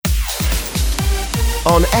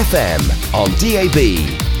on FM, on DAB,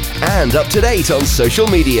 and up to date on social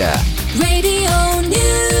media. Radio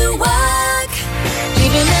Newark.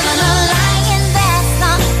 Keep it living a lying that's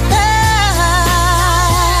on love.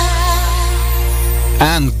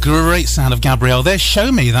 And great sound of Gabrielle. There's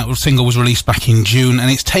Show Me. That single was released back in June, and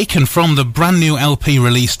it's taken from the brand new LP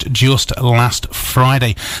released just last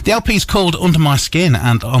Friday. The LP's called Under My Skin,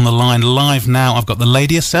 and on the line live now, I've got the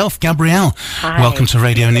lady herself, Gabrielle. Hi. Welcome to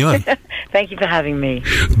Radio Newark. Thank you for having me.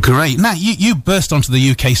 Great. Now, you burst onto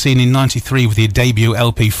the UK scene in '93 with your debut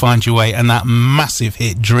LP, Find Your Way, and that massive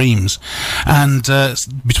hit, Dreams. And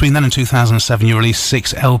between then and 2007, you released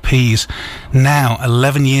 6 LPs. Now,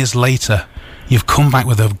 11 years later, you've come back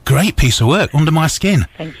with a great piece of work, Under My Skin.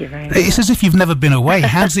 Thank you very much. It's as if you've never been away.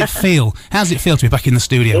 How does it feel? How does it feel to be back in the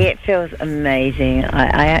studio? It feels amazing.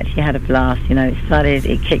 I actually had a blast. You know,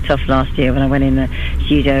 it kicked off last year when I went in the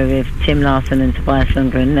studio with Tim Larson and Tobias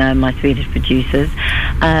Lundgren, my Swedish producers.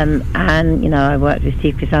 And, you know, I worked with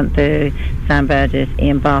Steve Crisantho, Sam Burgess,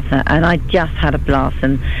 Ian Barter, and I just had a blast.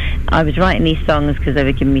 And I was writing these songs because they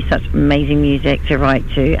were giving me such amazing music to write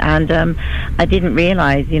to. And I didn't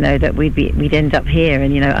realise, you know, that we'd end up here,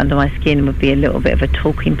 and, you know, Under My Skin would be a little bit of a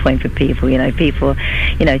talking point for people. You know, people,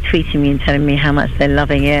 you know, tweeting me and telling me how much they're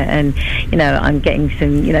loving it. And, you know, I'm getting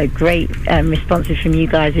some, you know, great responses from you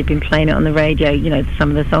guys who've been playing it on the radio, you know,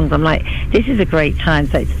 some of the songs. I'm like, this is a great time.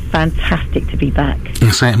 So it's fantastic to be back.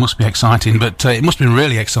 I say it must be exciting, but it must be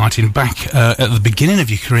really exciting back at the beginning of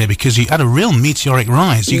your career, because you had a real meteoric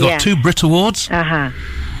rise. You got 2 Brit Awards.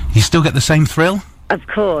 You still get the same thrill? Of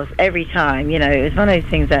course, every time. You know, it was one of those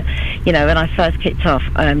things that, you know, when I first kicked off,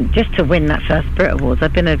 just to win that first Brit Awards,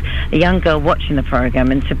 I've been a young girl watching the programme,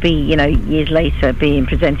 and to be, you know, years later being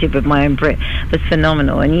presented with my own Brit was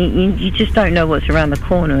phenomenal. And you just don't know what's around the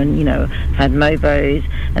corner. And, you know, I've had Mobos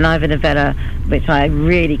and Ivor Novello, which I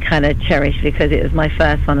really kind of cherish because it was my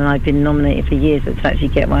first one, and I've been nominated for years to actually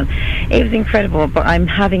get one. It was incredible, but I'm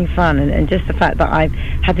having fun, and just the fact that I've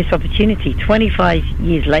had this opportunity 25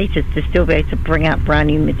 years later to still be able to bring out brand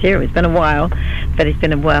new material. It's been a while, but it's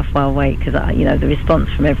been a worthwhile wait, because, you know, the response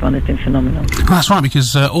from everyone has been phenomenal. Well, that's right,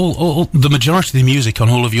 because all the majority of the music on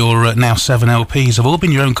all of your now 7 LPs have all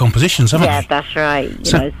been your own compositions, haven't they? Yeah, that's right.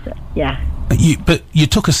 Yeah. But you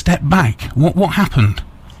took a step back. What happened?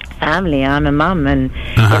 Family. I'm a mum, and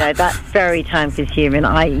you know, that's very time consuming.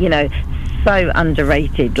 You know, so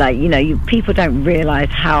underrated. Like, you know, people don't realise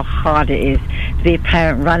how hard it is to be a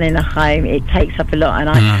parent running a home. It takes up a lot, and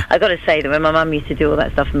I got to say that when my mum used to do all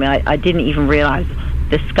that stuff for me, I didn't even realise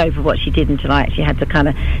the scope of what she did until I actually had to kind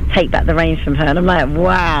of take back the reins from her. And I'm like,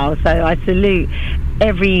 wow. So I salute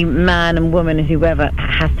every man and woman, whoever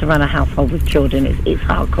has to run a household with children. It's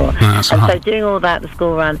hardcore. So doing all that, the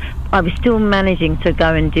school run, I was still managing to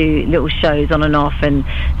go and do little shows on and off and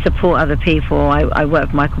support other people. I worked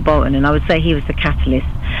with Michael Bolton, and I would say he was the catalyst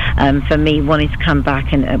for me wanting to come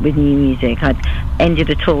back and with new music. I'd ended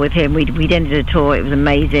a tour with him. We'd ended a tour. It was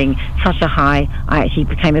amazing. Such a high. I actually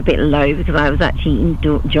became a bit low because I was actually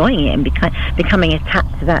enjoying it and becoming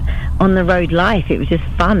attached to that on the road life. It was just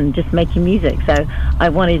fun, just making music. So I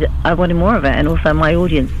wanted more of it, and also my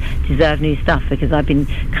audience deserved new stuff, because I've been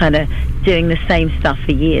kind of doing the same stuff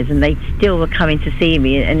for years, and they still were coming to see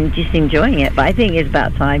me and just enjoying it. But I think it's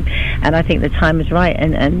about time, and I think the time is right.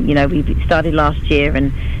 And you know, we started last year,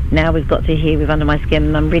 and now we've got to here with Under My Skin,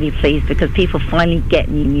 and I'm really pleased because people finally get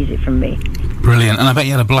new music from me. Brilliant. And I bet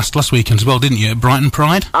you had a blast last weekend as well, didn't you, at Brighton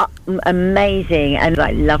Pride? Amazing. And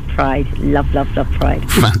I love Pride. Love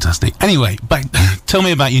Pride. Fantastic. Anyway, tell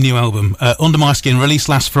me about your new album, Under My Skin, released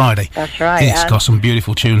last Friday. That's right. It's got some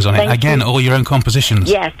beautiful tunes on it. Again, all your own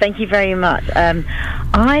compositions. Yes, thank you very much.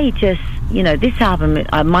 I just, you know, this album,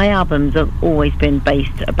 my albums have always been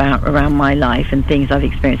based around my life and things I've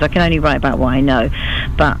experienced. I can only write about what I know,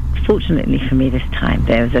 but fortunately for me this time,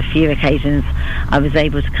 there was a few occasions I was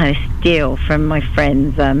able to kind of steal from my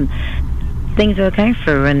friends things I were going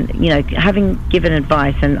through, and, you know, having given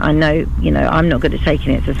advice, and I know, you know, I'm not good at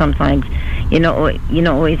taking it, so sometimes you're not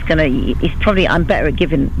always gonna, it's probably, I'm better at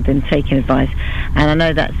giving than taking advice, and I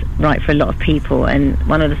know that's right for a lot of people. And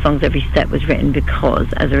one of the songs, Every Step, was written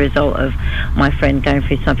because as a result of my friend going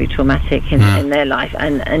through something traumatic in their life,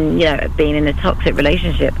 and you know, being in a toxic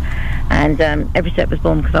relationship. And Every Step was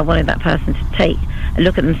born because I wanted that person to take a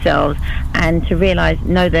look at themselves and to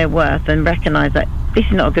know their worth, and recognise that this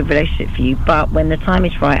is not a good relationship for you, but when the time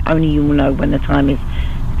is right, only you will know when the time is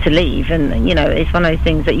to leave. And, you know, it's one of those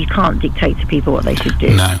things that you can't dictate to people what they should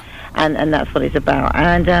do. No. and that's what it's about.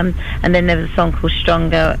 And then there was a song called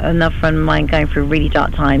Stronger, another friend of mine going through really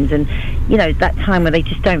dark times, and you know, that time where they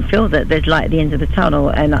just don't feel that there's light at the end of the tunnel.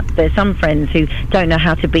 And there's some friends who don't know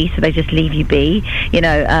how to be, so they just leave you be, you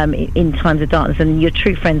know, in times of darkness, and your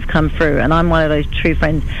true friends come through, and I'm one of those true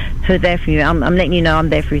friends who are there for you. I'm letting you know I'm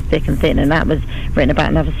there through thick and thin, and that was written about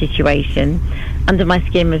another situation. Under My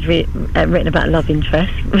Skin was written about love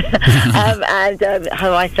interest, and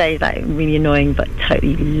how I say is like really annoying, but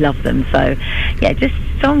totally love them. So yeah, just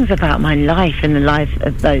songs about my life and the lives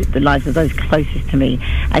of those closest to me.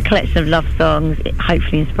 A collection of love songs,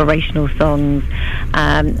 hopefully inspirational songs,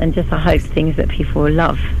 and just I hope things that people will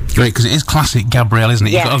love. Great, because it is classic Gabrielle, isn't it?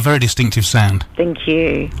 Yeah. You've got a very distinctive sound. Thank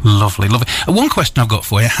you. Lovely, lovely. One question I've got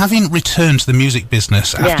for you. Having returned to the music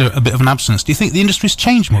business after a bit of an absence, do you think the industry's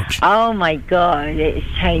changed much? Oh my God, it's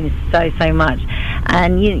changed so much.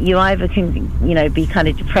 And you either can, you know, be kind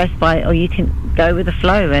of depressed by it, or you can go with the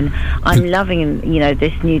flow. And I'm loving, you know,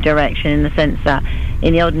 this new direction, in the sense that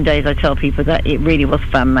in the olden days I tell people that it really was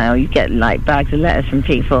fan mail. You get like bags of letters from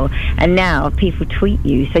people, and now people tweet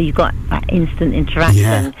you, so you've got that instant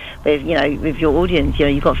interaction with, you know, with your audience. You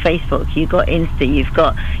know, you've got Facebook, you've got Insta, you've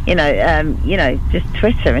got, you know, just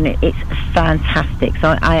Twitter, and it's fantastic.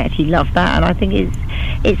 So I actually love that, and I think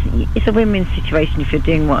it's a win-win situation if you're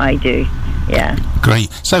doing what I do. Yeah. Great.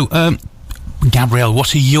 So, Gabrielle,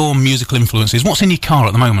 what are your musical influences? What's in your car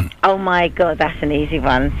at the moment? Oh my God, that's an easy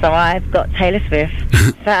one. So I've got Taylor Swift,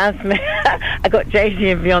 Sam Smith, I got Jay-Z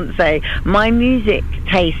and Beyonce. My music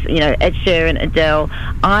taste, you know, Ed Sheeran, Adele.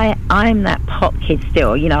 I'm that pop kid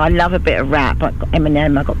still. You know, I love a bit of rap. I got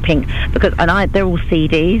Eminem, I got Pink, they're all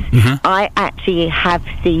CDs. Mm-hmm. I actually have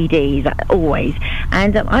CDs always,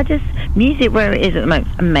 and I just music where it is at the moment,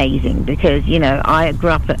 amazing, because you know I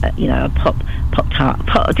grew up, you know, a pop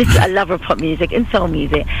just a lover of pop music and soul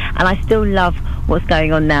music, and I still love what's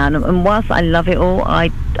going on now. And whilst I love it all, I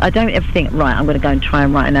don't ever think, right, I'm going to go and try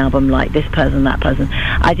and write an album like this person, that person.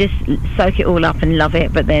 I just soak it all up and love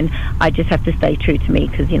it, but then I just have to stay true to me,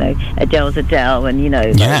 because you know Adele's Adele, and you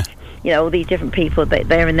know, like, you know, all these different people,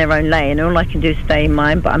 they're in their own lane, and all I can do is stay in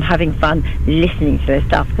mine. But I'm having fun listening to their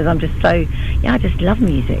stuff, because I'm just I just love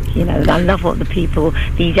music, you know, and I love what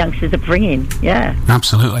these youngsters are bringing. Yeah,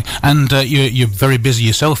 absolutely. And you're very busy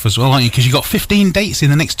yourself as well, aren't you? Because you've got 15 dates in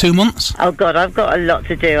the next 2 months. Oh God, I've got a lot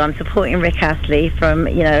to do. I'm supporting Rick Astley from,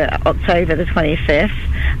 you know, October the 25th.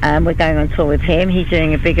 We're going on tour with him. He's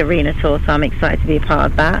doing a big arena tour, so I'm excited to be a part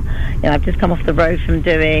of that. You know, I've just come off the road from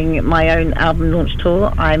doing my own album launch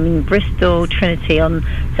tour. I'm in Bristol Trinity on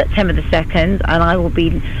September the 2nd, and I will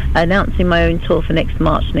be announcing my own tour for next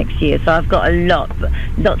March next year. So I've got a lot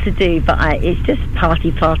to do, but it's just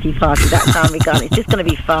party. That's how I'm going. It's just going to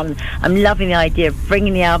be fun. I'm loving the idea of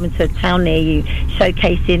bringing the album to a town near you,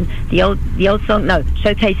 showcasing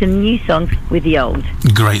showcasing new songs with the old.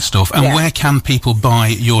 Great stuff. And where can people buy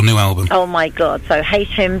your new album? Oh my God, so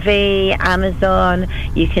HMV, Amazon,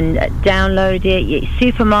 you can download it,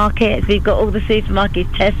 supermarkets, we've got all the supermarkets,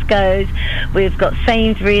 Tesco's, we've got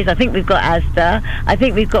Sainsbury's, I think we've got Asda, I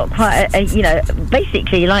think we've got quite a you know,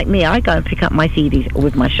 basically like me, I go and pick up my CDs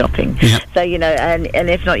with my shopping. So, you know, and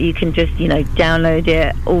if not, you can just, you know, download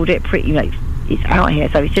it, order it, you know, it's out here,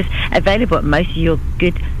 so it's just available at most of your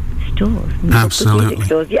good stores. Absolutely.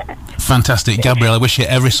 Stores, Fantastic. Gabrielle, I wish you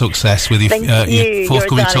every success with your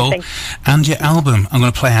forthcoming tour and your album. I'm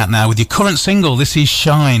going to play out now with your current single. This is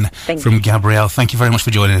Shine from Gabrielle. Thank you very much for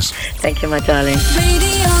joining us. Thank you, my darling.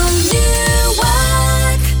 Radio